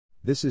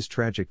This is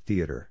Tragic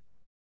Theater.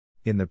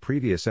 In the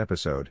previous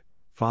episode,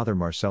 Father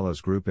Marcello's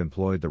group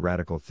employed the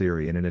radical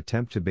theory in an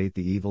attempt to bait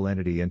the evil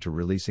entity into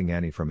releasing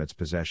Annie from its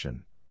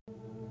possession.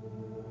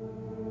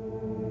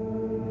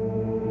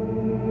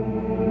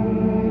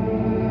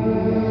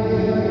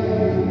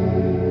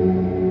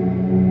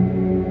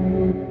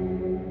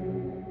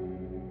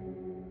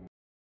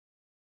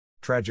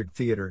 Tragic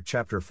Theater,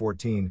 Chapter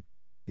 14,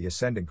 The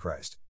Ascending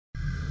Christ.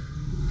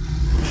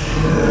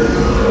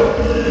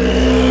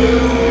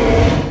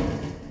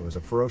 It was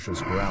a ferocious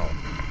growl.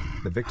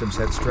 The victim's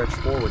head stretched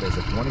forward as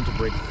if wanting to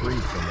break free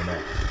from the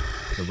neck.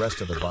 The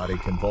rest of the body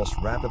convulsed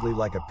rapidly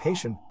like a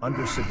patient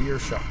under severe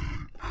shock.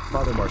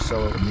 Father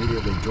Marcello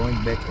immediately joined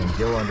Mick and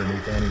Gil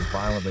underneath Annie's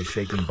violently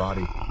shaking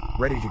body,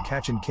 ready to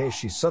catch in case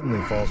she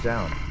suddenly falls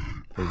down.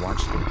 They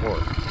watched in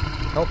horror,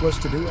 helpless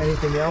to do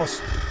anything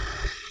else.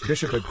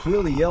 Bishop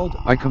Aquila yelled,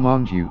 "I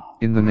command you,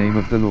 in the name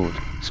of the Lord,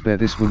 spare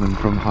this woman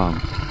from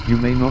harm. You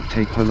may not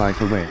take her life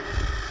away.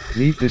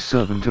 Leave this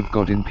servant of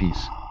God in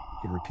peace."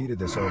 He repeated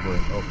this over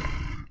and over.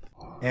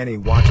 Annie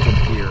watched in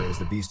fear as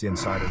the beast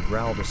inside her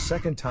growled a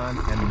second time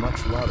and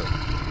much louder.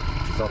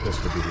 She thought this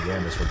could be the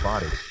end as her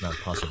body not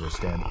possibly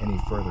stand any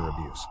further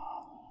abuse.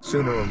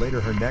 Sooner or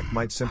later her neck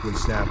might simply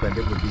snap and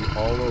it would be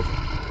all over.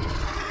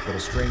 But a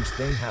strange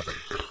thing happened.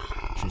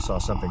 She saw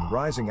something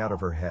rising out of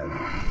her head.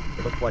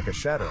 It looked like a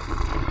shadow,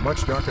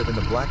 much darker than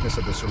the blackness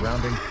of the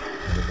surrounding,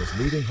 and it was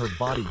leaving her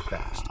body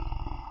fast.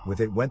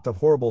 With it went the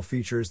horrible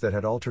features that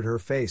had altered her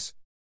face.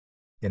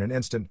 In an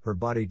instant, her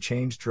body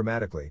changed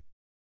dramatically.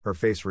 Her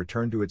face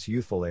returned to its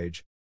youthful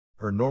age.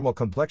 Her normal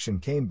complexion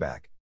came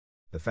back.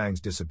 The fangs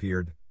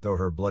disappeared, though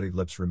her bloody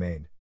lips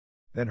remained.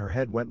 Then her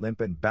head went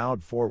limp and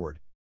bowed forward,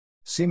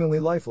 seemingly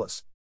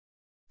lifeless.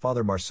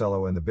 Father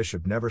Marcello and the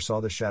bishop never saw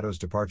the shadow's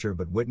departure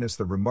but witnessed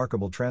the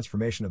remarkable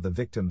transformation of the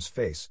victim's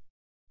face.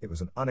 It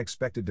was an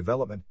unexpected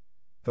development,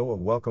 though a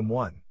welcome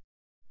one.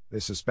 They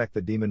suspect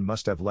the demon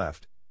must have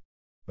left.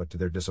 But to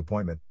their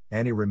disappointment,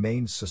 Annie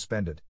remained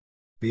suspended.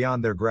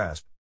 Beyond their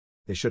grasp.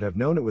 They should have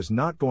known it was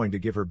not going to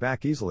give her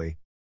back easily.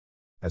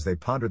 As they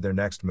pondered their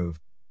next move,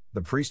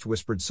 the priest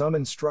whispered some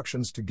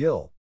instructions to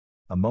Gil.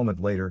 A moment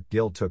later,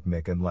 Gil took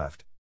Mick and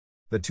left.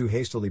 The two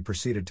hastily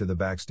proceeded to the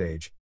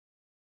backstage.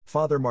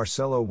 Father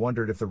Marcello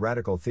wondered if the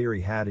radical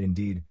theory had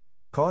indeed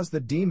caused the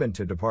demon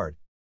to depart.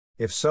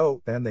 If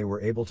so, then they were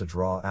able to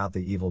draw out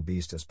the evil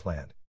beast as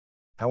planned.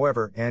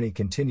 However, Annie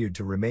continued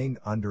to remain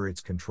under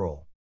its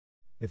control.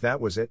 If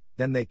that was it,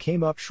 then they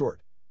came up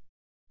short.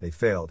 They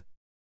failed.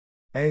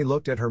 Annie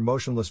looked at her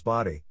motionless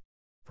body.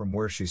 From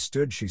where she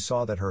stood she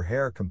saw that her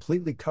hair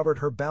completely covered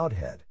her bowed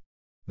head.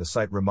 The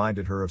sight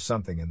reminded her of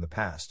something in the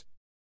past.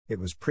 It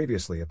was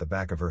previously at the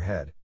back of her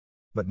head.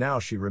 But now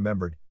she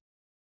remembered.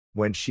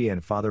 When she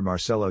and Father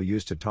Marcello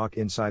used to talk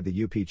inside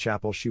the UP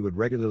chapel, she would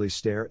regularly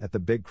stare at the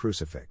big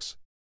crucifix.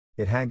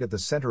 It hung at the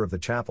center of the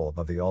chapel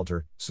above the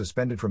altar,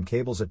 suspended from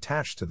cables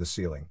attached to the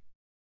ceiling.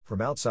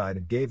 From outside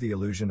it gave the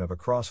illusion of a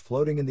cross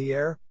floating in the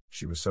air.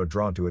 She was so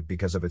drawn to it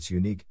because of its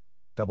unique,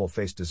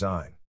 double-faced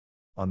design.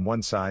 On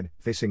one side,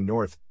 facing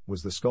north,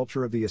 was the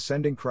sculpture of the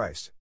Ascending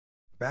Christ.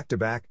 Back to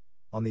back,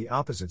 on the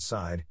opposite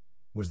side,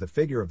 was the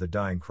figure of the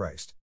dying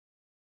Christ.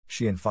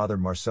 She and Father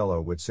Marcello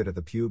would sit at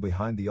the pew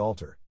behind the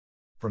altar.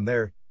 From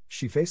there,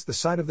 she faced the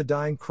side of the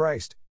dying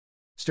Christ.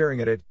 Staring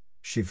at it,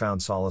 she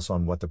found solace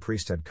on what the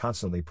priest had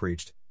constantly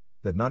preached,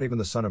 that not even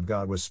the Son of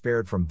God was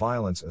spared from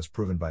violence as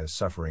proven by his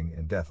suffering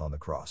and death on the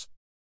cross.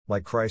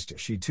 Like Christ,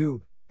 she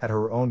too had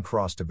her own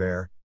cross to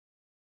bear.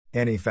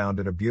 Annie found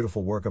it a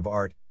beautiful work of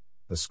art,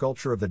 the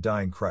sculpture of the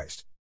dying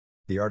Christ.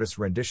 The artist's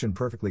rendition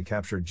perfectly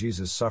captured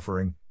Jesus'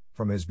 suffering,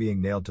 from his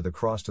being nailed to the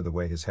cross to the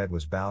way his head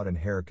was bowed and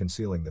hair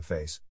concealing the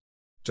face.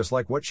 Just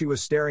like what she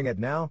was staring at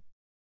now.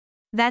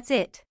 That's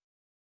it,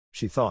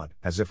 she thought,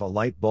 as if a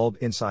light bulb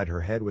inside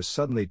her head was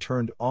suddenly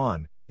turned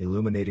on,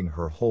 illuminating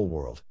her whole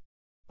world.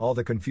 All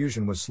the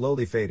confusion was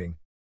slowly fading.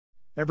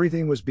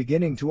 Everything was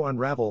beginning to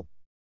unravel.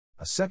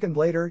 A second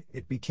later,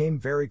 it became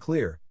very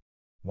clear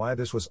why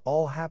this was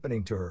all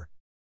happening to her.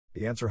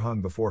 The answer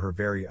hung before her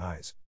very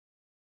eyes.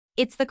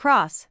 It's the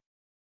cross.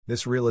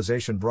 This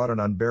realization brought an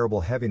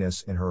unbearable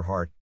heaviness in her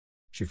heart.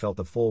 She felt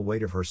the full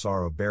weight of her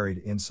sorrow buried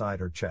inside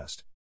her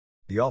chest.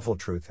 The awful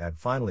truth had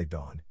finally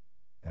dawned,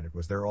 and it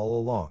was there all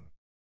along.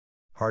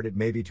 Hard it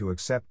may be to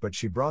accept, but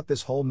she brought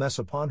this whole mess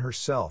upon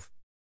herself.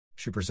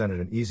 She presented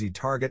an easy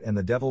target, and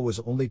the devil was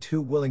only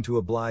too willing to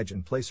oblige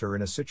and place her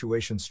in a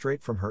situation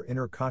straight from her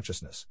inner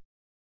consciousness.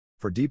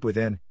 For deep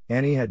within,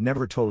 Annie had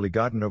never totally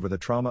gotten over the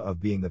trauma of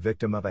being the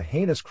victim of a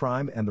heinous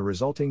crime and the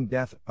resulting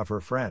death of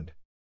her friend.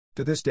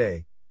 To this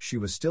day, she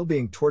was still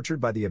being tortured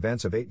by the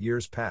events of 8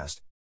 years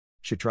past.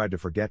 She tried to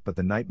forget, but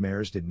the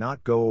nightmares did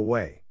not go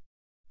away.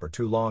 For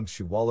too long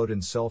she wallowed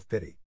in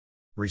self-pity.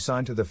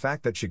 Resigned to the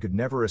fact that she could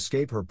never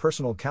escape her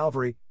personal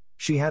Calvary,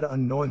 she had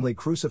unknowingly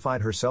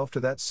crucified herself to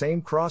that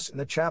same cross in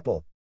the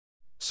chapel,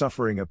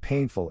 suffering a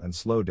painful and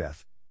slow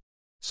death.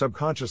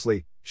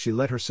 Subconsciously, she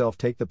let herself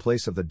take the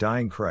place of the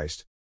dying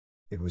Christ.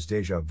 It was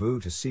déjà vu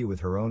to see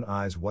with her own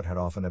eyes what had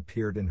often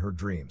appeared in her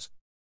dreams.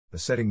 The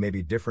setting may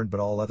be different, but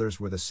all others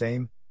were the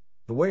same.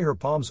 The way her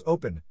palms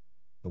opened,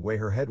 the way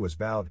her head was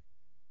bowed,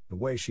 the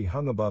way she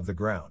hung above the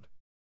ground.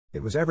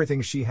 It was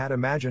everything she had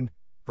imagined,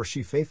 for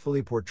she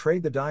faithfully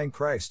portrayed the dying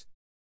Christ.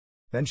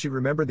 Then she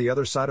remembered the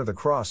other side of the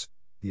cross,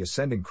 the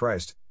ascending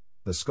Christ,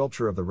 the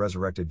sculpture of the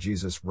resurrected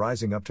Jesus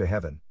rising up to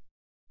heaven.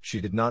 She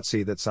did not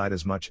see that side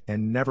as much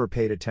and never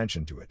paid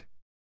attention to it.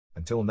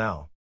 Until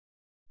now.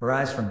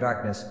 Arise from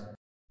darkness.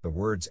 The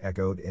words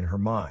echoed in her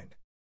mind.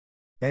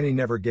 Annie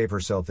never gave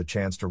herself the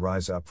chance to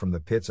rise up from the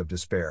pits of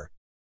despair.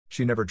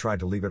 She never tried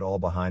to leave it all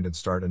behind and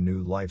start a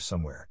new life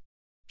somewhere.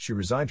 She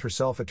resigned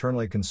herself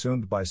eternally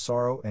consumed by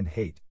sorrow and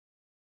hate.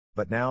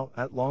 But now,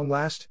 at long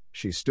last,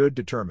 she stood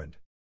determined.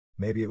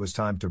 Maybe it was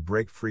time to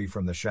break free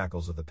from the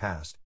shackles of the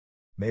past.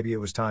 Maybe it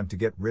was time to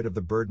get rid of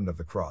the burden of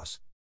the cross.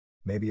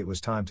 Maybe it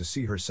was time to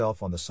see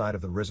herself on the side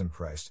of the risen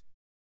Christ.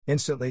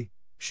 Instantly,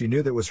 she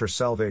knew that was her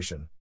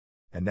salvation.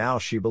 And now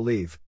she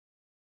believed.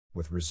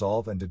 With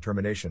resolve and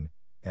determination,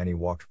 Annie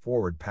walked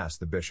forward past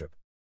the bishop.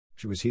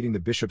 She was heeding the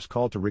bishop's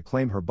call to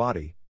reclaim her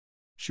body.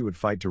 She would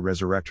fight to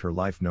resurrect her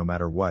life no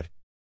matter what.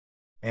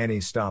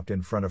 Annie stopped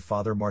in front of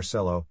Father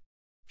Marcello.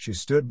 She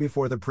stood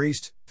before the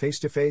priest, face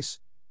to face,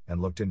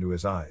 and looked into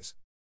his eyes.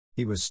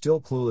 He was still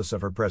clueless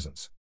of her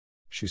presence.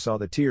 She saw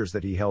the tears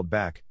that he held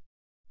back.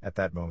 At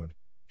that moment,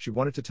 she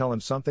wanted to tell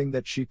him something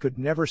that she could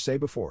never say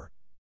before.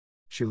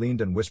 She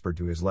leaned and whispered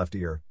to his left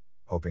ear,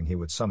 hoping he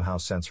would somehow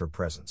sense her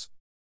presence.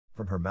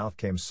 From her mouth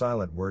came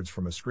silent words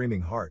from a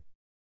screaming heart.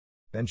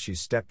 Then she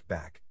stepped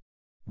back.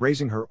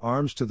 Raising her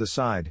arms to the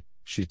side,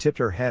 she tipped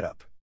her head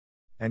up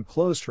and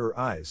closed her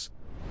eyes.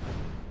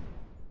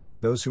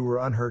 Those who were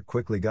unhurt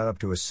quickly got up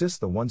to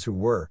assist the ones who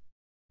were.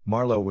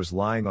 Marlowe was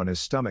lying on his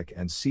stomach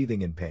and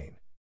seething in pain.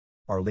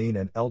 Arlene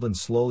and Eldon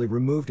slowly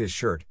removed his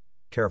shirt,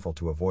 careful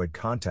to avoid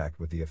contact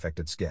with the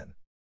affected skin.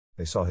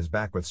 They saw his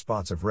back with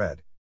spots of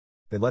red.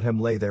 They let him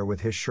lay there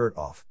with his shirt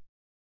off.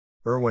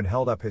 Erwin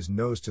held up his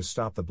nose to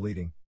stop the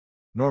bleeding.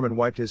 Norman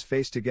wiped his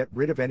face to get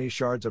rid of any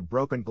shards of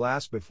broken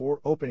glass before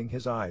opening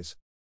his eyes.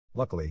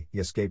 Luckily, he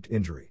escaped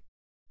injury.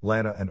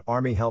 Lana and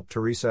Army helped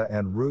Teresa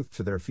and Ruth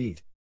to their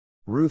feet.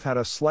 Ruth had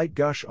a slight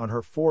gush on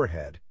her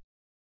forehead.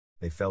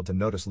 They failed to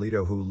notice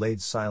Lito, who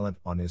laid silent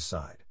on his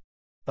side.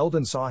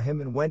 Eldon saw him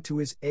and went to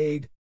his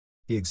aid.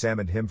 He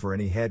examined him for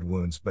any head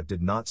wounds but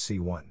did not see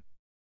one.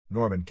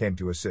 Norman came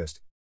to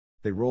assist.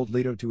 They rolled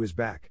Lito to his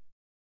back.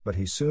 But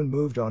he soon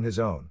moved on his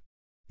own.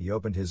 He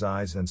opened his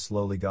eyes and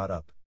slowly got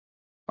up.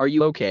 Are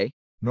you okay?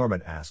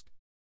 Norman asked.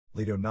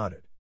 Lito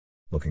nodded,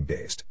 looking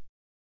dazed.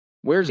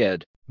 Where's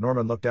Ed?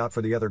 Norman looked out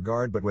for the other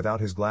guard, but without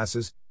his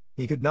glasses,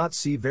 he could not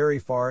see very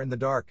far in the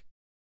dark.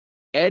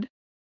 Ed?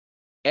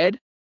 Ed?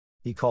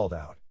 He called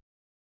out.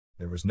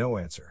 There was no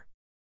answer.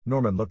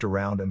 Norman looked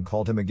around and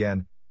called him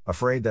again,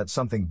 afraid that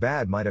something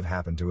bad might have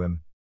happened to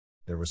him.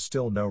 There was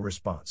still no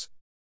response.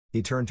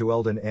 He turned to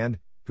Eldon and,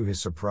 to his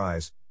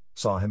surprise,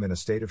 saw him in a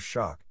state of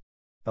shock.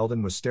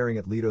 Eldon was staring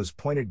at Lito's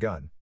pointed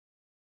gun.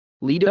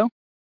 Lito?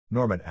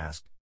 Norman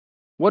asked.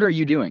 What are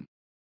you doing?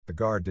 The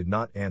guard did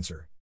not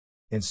answer.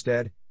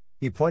 Instead,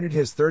 he pointed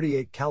his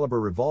 .38 caliber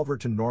revolver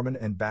to Norman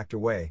and backed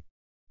away.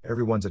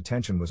 Everyone's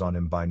attention was on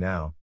him by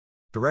now.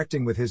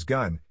 Directing with his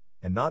gun,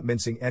 and not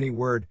mincing any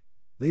word,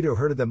 Lito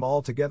herded them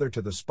all together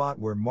to the spot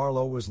where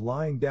Marlowe was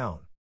lying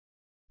down.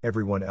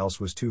 Everyone else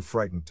was too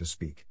frightened to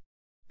speak.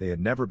 They had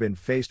never been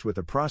faced with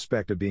the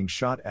prospect of being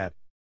shot at.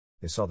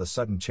 They saw the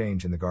sudden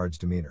change in the guard's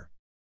demeanor.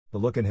 The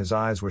look in his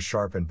eyes was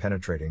sharp and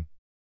penetrating.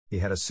 He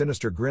had a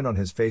sinister grin on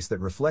his face that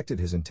reflected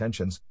his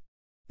intentions.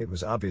 It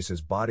was obvious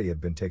his body had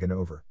been taken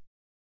over.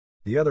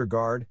 The other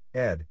guard,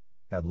 Ed,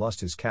 had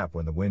lost his cap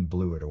when the wind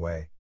blew it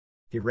away.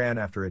 He ran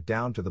after it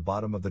down to the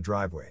bottom of the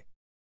driveway.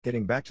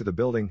 Getting back to the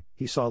building,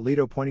 he saw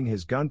Lito pointing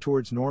his gun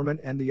towards Norman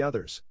and the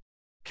others.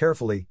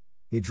 Carefully,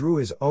 he drew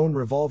his own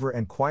revolver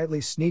and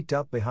quietly sneaked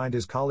up behind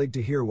his colleague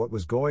to hear what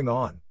was going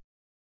on.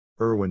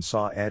 Erwin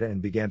saw Ed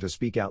and began to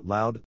speak out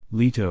loud.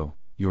 Lito,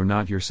 you're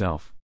not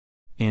yourself.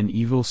 An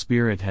evil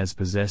spirit has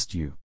possessed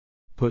you.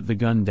 Put the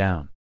gun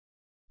down.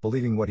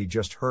 Believing what he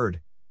just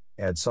heard,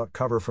 Ed sought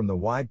cover from the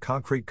wide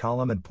concrete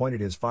column and pointed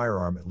his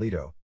firearm at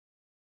Lito.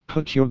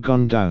 Put your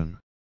gun down.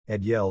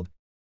 Ed yelled.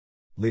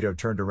 Lito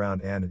turned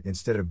around and,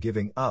 instead of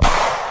giving up,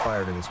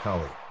 fired at his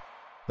colleague.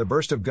 The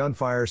burst of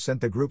gunfire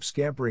sent the group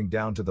scampering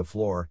down to the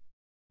floor.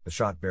 The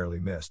shot barely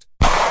missed.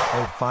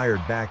 Ed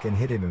fired back and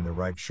hit him in the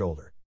right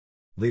shoulder.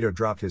 Lito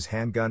dropped his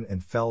handgun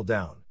and fell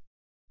down.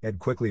 Ed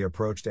quickly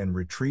approached and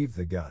retrieved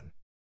the gun.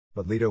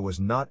 But Lito was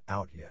not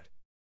out yet.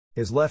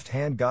 His left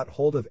hand got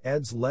hold of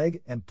Ed's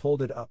leg and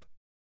pulled it up.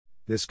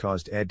 This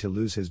caused Ed to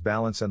lose his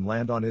balance and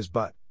land on his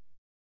butt.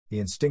 He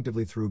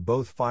instinctively threw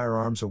both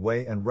firearms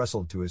away and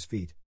wrestled to his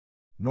feet.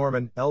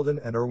 Norman, Eldon,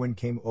 and Erwin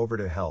came over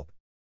to help.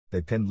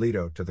 They pinned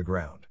Lito to the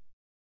ground.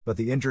 But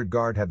the injured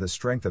guard had the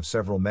strength of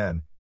several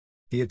men.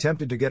 He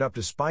attempted to get up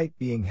despite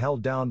being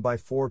held down by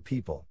 4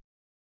 people.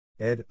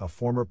 Ed, a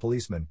former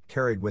policeman,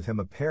 carried with him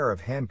a pair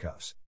of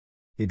handcuffs.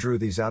 He drew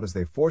these out as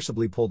they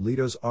forcibly pulled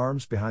Lito's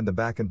arms behind the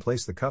back and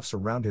placed the cuffs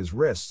around his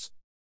wrists.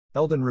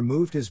 Eldon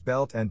removed his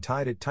belt and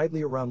tied it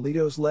tightly around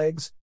Lito's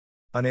legs.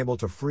 Unable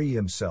to free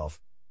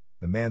himself,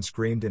 The man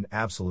screamed in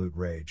absolute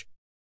rage.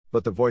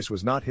 But the voice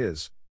was not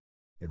his.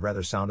 It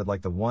rather sounded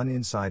like the one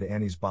inside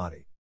Annie's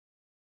body.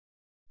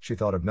 She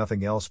thought of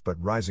nothing else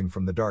but rising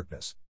from the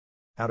darkness.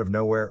 Out of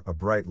nowhere, a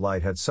bright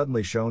light had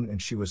suddenly shone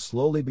and she was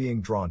slowly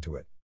being drawn to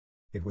it.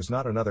 It was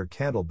not another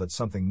candle but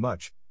something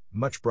much,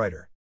 much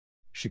brighter.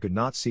 She could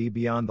not see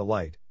beyond the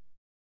light.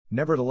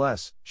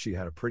 Nevertheless, she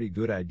had a pretty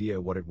good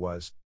idea what it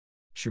was.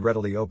 She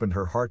readily opened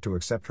her heart to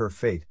accept her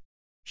fate.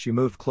 She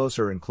moved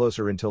closer and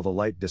closer until the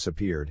light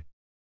disappeared.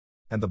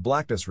 And the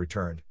blackness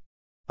returned.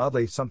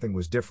 Oddly, something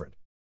was different.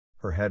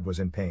 Her head was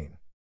in pain.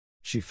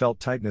 She felt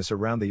tightness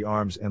around the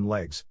arms and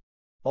legs.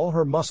 All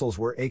her muscles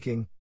were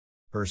aching.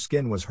 Her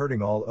skin was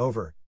hurting all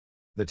over.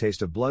 The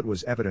taste of blood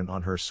was evident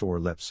on her sore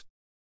lips.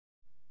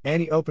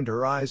 Annie opened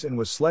her eyes and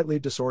was slightly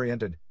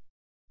disoriented.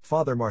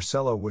 Father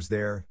Marcello was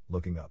there,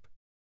 looking up.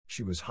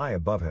 She was high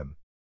above him.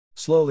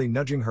 Slowly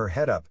nudging her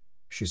head up,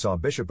 she saw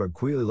Bishop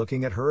Aquili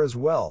looking at her as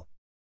well.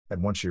 At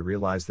once she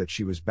realized that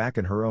she was back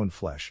in her own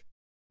flesh.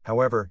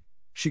 However,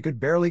 she could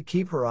barely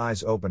keep her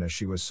eyes open as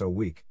she was so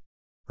weak.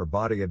 Her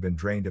body had been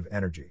drained of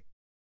energy.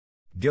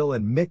 Gil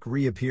and Mick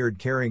reappeared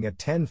carrying a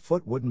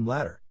 10-foot wooden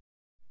ladder.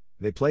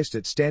 They placed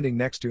it standing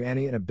next to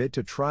Annie in a bid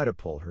to try to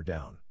pull her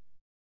down.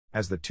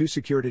 As the two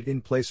secured it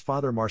in place,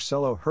 Father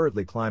Marcello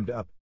hurriedly climbed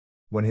up.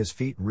 When his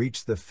feet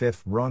reached the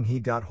 5th rung, he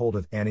got hold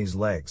of Annie's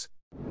legs.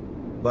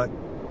 But,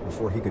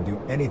 before he could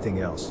do anything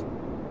else,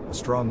 a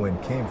strong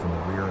wind came from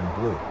the rear and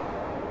blew.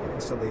 It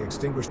instantly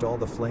extinguished all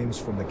the flames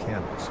from the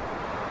candles.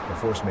 The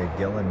force made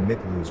Gil and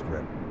Mick lose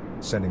grip,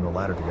 sending the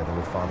ladder together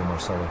with Father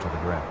Marcello to the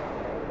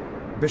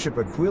ground. Bishop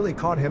Aquili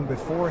caught him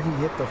before he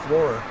hit the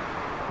floor,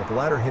 but the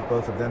ladder hit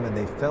both of them and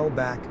they fell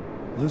back,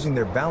 losing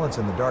their balance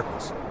in the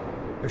darkness.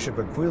 Bishop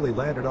Aquili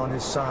landed on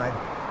his side.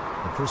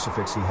 The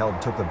crucifix he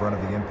held took the brunt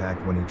of the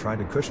impact when he tried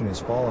to cushion his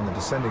fall on the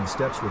descending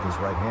steps with his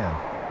right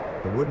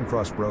hand. The wooden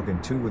cross broke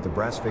in two with the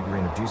brass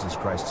figurine of Jesus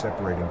Christ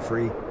separating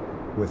free.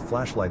 With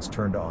flashlights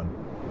turned on,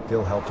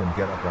 Gil helped him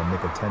get up while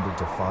Mick attended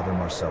to Father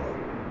Marcello.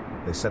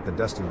 They set the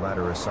dusty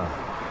ladder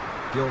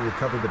aside. Gil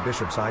recovered the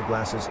bishop's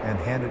eyeglasses and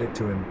handed it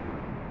to him.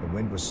 The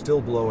wind was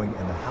still blowing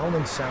and the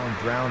howling sound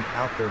drowned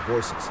out their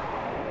voices.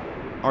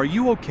 Are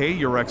you okay,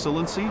 Your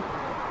Excellency?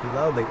 He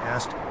loudly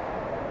asked.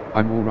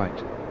 I'm all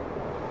right.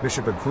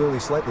 Bishop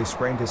Aquili slightly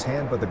sprained his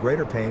hand, but the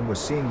greater pain was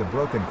seeing the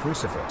broken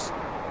crucifix.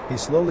 He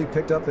slowly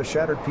picked up the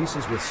shattered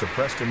pieces with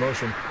suppressed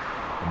emotion.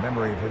 The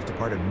memory of his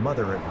departed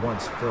mother at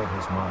once filled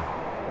his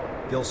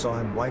mind. Gil saw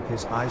him wipe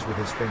his eyes with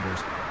his fingers.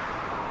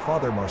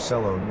 Father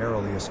Marcello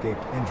narrowly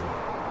escaped injury.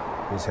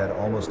 His head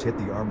almost hit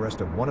the armrest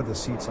of one of the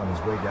seats on his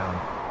way down.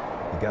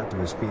 He got to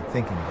his feet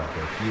thinking about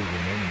their few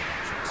remaining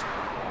options.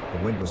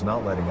 The wind was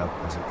not letting up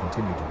as it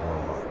continued to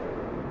blow hard.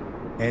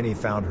 Annie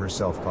found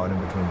herself caught in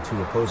between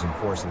two opposing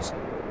forces.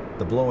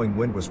 The blowing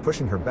wind was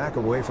pushing her back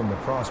away from the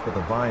cross, but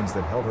the vines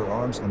that held her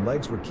arms and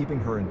legs were keeping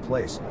her in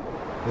place.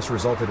 This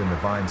resulted in the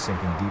vines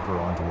sinking deeper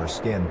onto her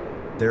skin,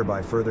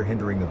 thereby further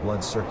hindering the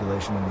blood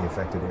circulation in the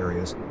affected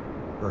areas.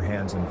 Her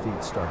hands and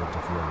feet started to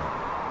feel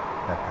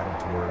numb. That added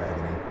to her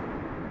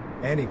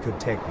agony. Annie could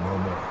take no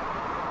more.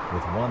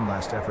 With one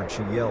last effort,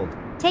 she yelled,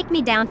 Take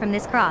me down from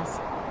this cross.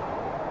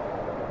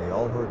 They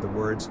all heard the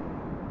words.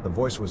 The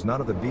voice was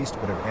not of the beast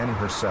but of Annie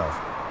herself.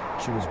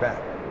 She was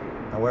back.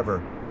 However,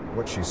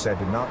 what she said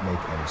did not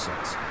make any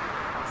sense.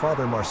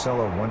 Father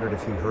Marcello wondered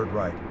if he heard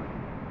right.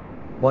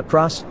 What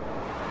cross?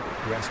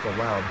 He asked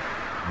aloud,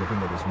 looking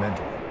at his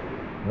mentor.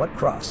 What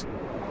cross?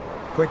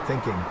 Quick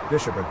thinking,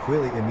 Bishop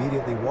Aquili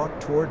immediately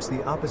walked towards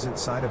the opposite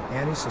side of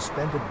Annie's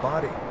suspended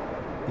body.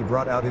 He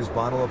brought out his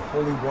bottle of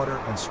holy water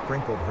and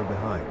sprinkled her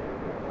behind.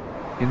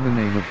 In the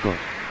name of God,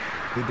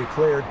 He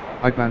declared,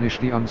 I banish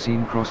the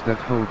unseen cross that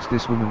holds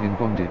this woman in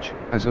bondage,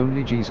 as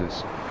only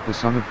Jesus, the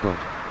Son of God,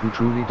 who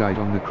truly died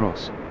on the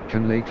cross,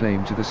 can lay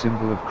claim to the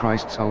symbol of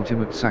Christ's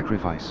ultimate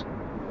sacrifice.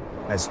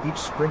 As each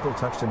sprinkle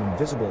touched an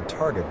invisible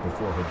target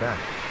before her back,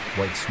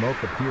 white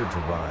smoke appeared to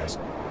rise.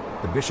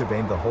 The bishop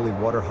aimed the holy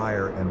water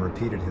higher and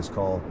repeated his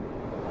call.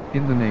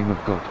 In the name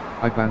of God,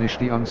 I banish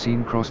the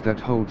unseen cross that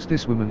holds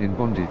this woman in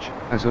bondage,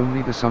 as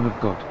only the Son of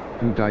God,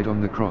 who died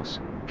on the cross,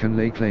 can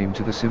lay claim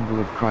to the symbol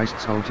of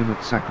Christ's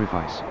ultimate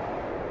sacrifice.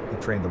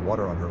 He trained the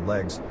water on her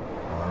legs,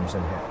 arms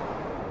and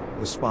head.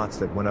 The spots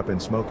that went up in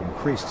smoke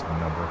increased in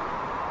number.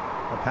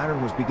 A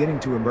pattern was beginning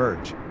to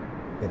emerge.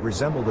 It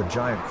resembled a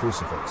giant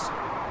crucifix.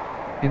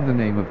 In the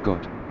name of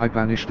God, I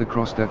banish the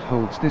cross that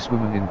holds this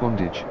woman in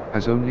bondage,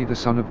 as only the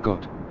Son of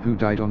God, who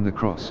died on the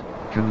cross,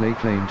 can lay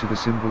claim to the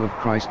symbol of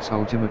Christ's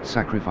ultimate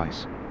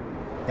sacrifice.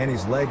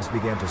 Annie's legs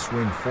began to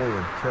swing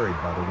forward, carried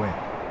by the wind.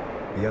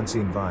 The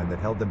unseen vine that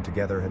held them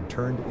together had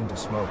turned into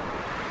smoke.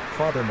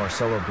 Father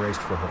Marcello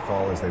braced for her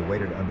fall as they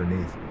waited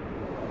underneath.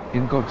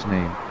 In God's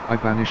name, I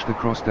banish the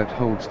cross that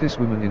holds this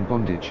woman in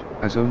bondage,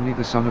 as only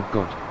the Son of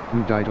God,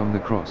 who died on the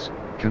cross,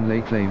 can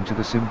lay claim to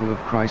the symbol of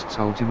Christ's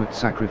ultimate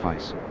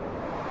sacrifice.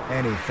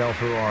 Annie felt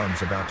her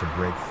arms about to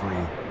break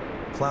free.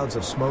 Clouds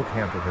of smoke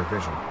hampered her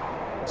vision.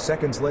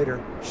 Seconds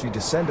later, she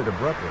descended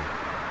abruptly.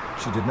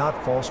 She did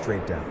not fall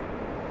straight down.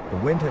 The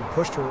wind had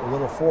pushed her a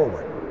little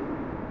forward.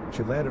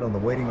 She landed on the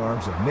waiting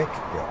arms of Nick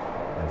Gill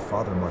and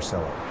Father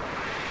Marcello.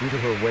 Due to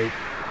her weight,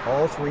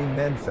 all three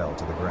men fell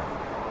to the ground.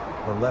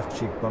 Her left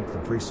cheek bumped the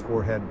priest's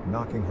forehead,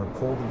 knocking her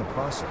cold in the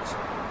process.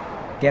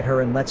 Get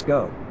her and let's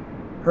go.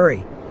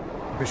 Hurry.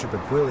 Bishop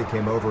Aquili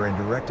came over and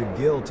directed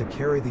Gill to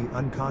carry the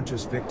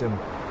unconscious victim.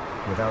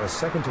 Without a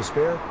second to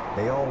spare,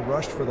 they all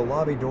rushed for the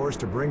lobby doors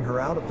to bring her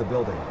out of the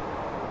building.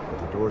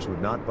 But the doors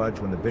would not budge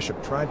when the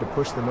bishop tried to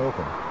push them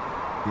open.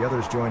 The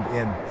others joined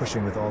in,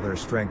 pushing with all their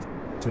strength,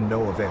 to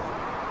no avail.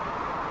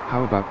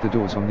 How about the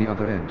doors on the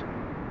other end?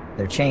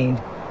 They're chained.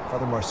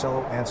 Father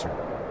Marcello answered.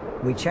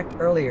 We checked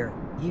earlier,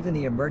 even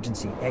the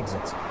emergency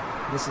exits.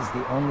 This is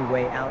the only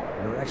way out,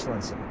 Your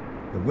Excellency.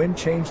 The wind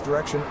changed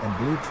direction and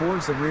blew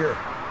towards the rear.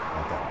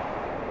 At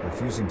that,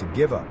 refusing to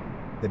give up,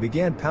 they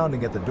began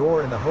pounding at the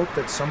door in the hope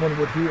that someone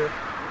would hear.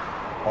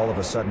 All of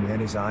a sudden,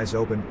 Annie's eyes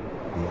opened,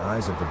 the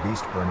eyes of the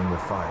beast burning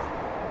with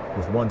fire.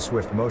 With one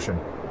swift motion,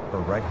 her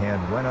right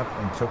hand went up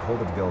and took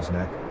hold of Gill's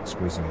neck,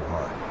 squeezing it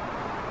hard.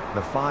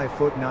 The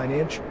 5'9",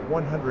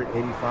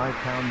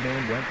 185-pound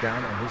man went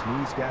down on his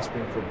knees,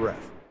 gasping for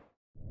breath.